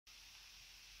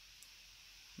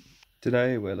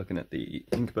Today we're looking at the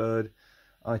Inkbird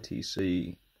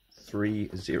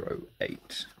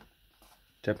ITC-308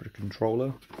 temperature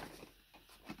controller.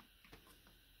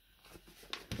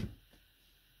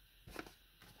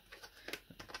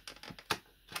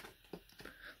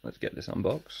 Let's get this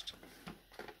unboxed.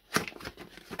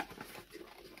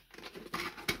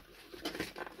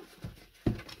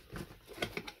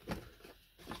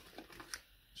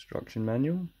 Instruction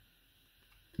manual.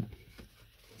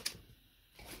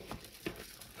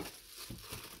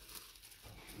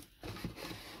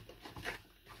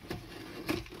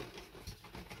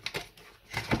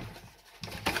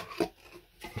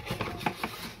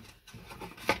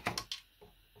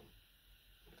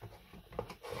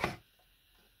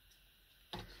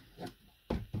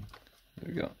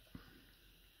 We got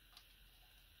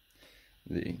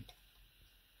the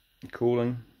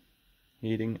cooling,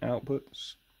 heating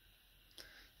outputs,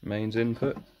 mains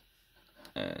input,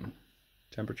 and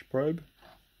temperature probe.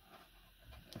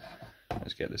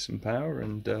 Let's get this some power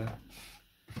and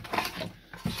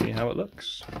see how it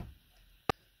looks.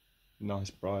 Nice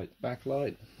bright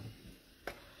backlight.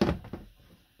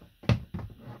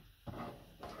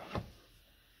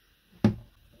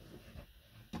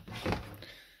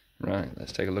 Right,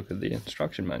 let's take a look at the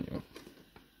instruction manual.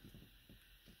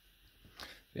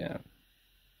 Yeah,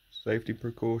 safety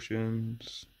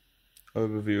precautions,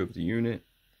 overview of the unit,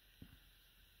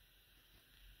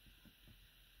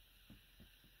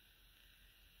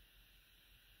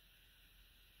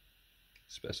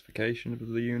 specification of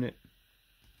the unit,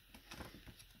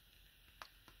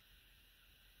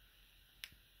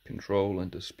 control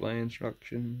and display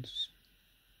instructions,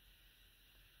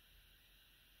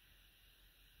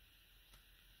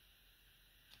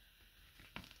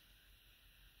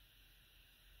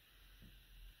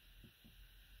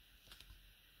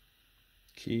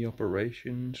 key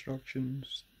operation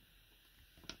instructions.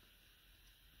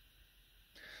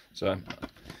 So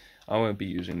I won't be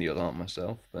using the alarm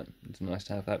myself, but it's nice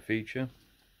to have that feature.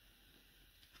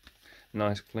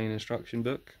 Nice clean instruction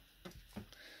book.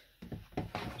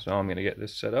 So I'm going to get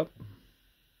this set up.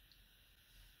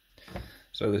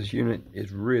 So this unit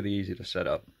is really easy to set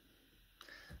up.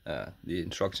 The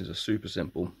instructions are super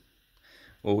simple.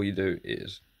 All you do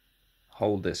is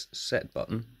hold this set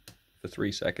button for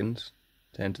 3 seconds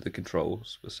to enter the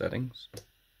controls for settings.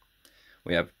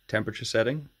 We have temperature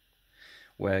setting.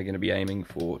 We're going to be aiming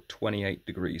for 28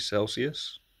 degrees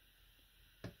Celsius.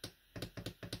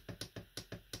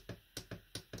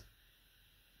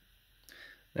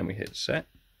 Then we hit set.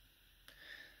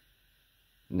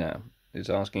 Now it's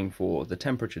asking for the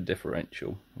temperature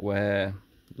differential. We're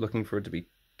looking for it to be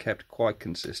kept quite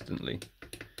consistently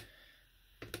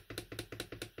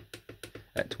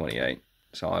at 28.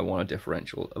 So I want a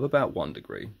differential of about 1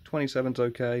 degree. 27 is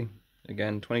okay.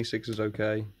 Again, 26 is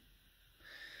okay.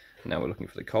 Now we're looking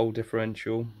for the cold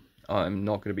differential. I'm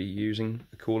not going to be using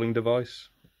a cooling device,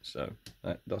 so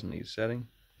that doesn't need setting.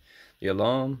 The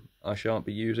alarm I shan't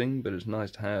be using, but it's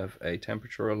nice to have a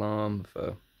temperature alarm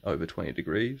for over 20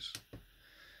 degrees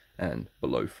and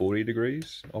below 40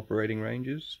 degrees operating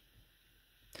ranges.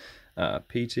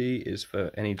 PT is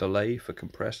for any delay for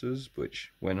compressors,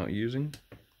 which we're not using.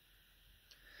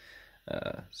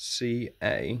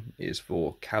 CA is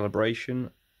for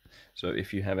calibration, so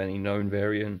if you have any known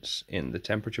variance in the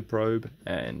temperature probe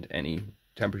and any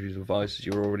temperature devices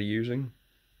you're already using.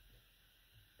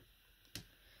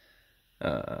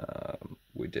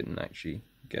 We didn't actually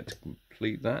get to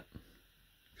complete that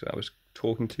because I was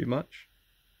talking too much,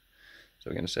 so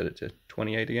we're going to set it to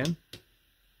 28 again.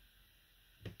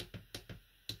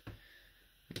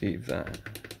 Leave that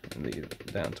and leave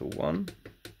it down to 1.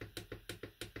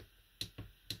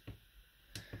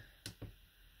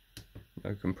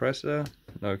 No compressor,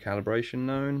 no calibration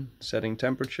known, setting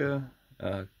temperature,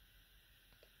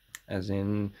 as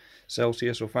in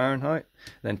Celsius or Fahrenheit.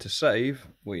 Then to save,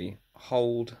 we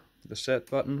hold the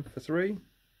set button for 3.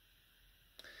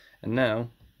 And now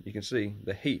you can see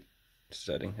the heat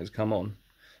setting has come on.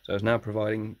 So it's now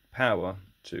providing power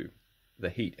to the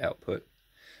heat output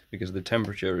because the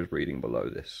temperature is reading below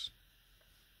this.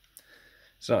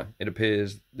 So it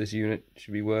appears this unit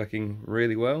should be working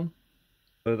really well.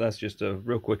 But that's just a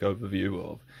real quick overview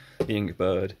of the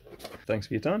Inkbird. Thanks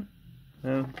for your time.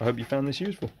 I hope you found this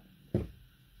useful.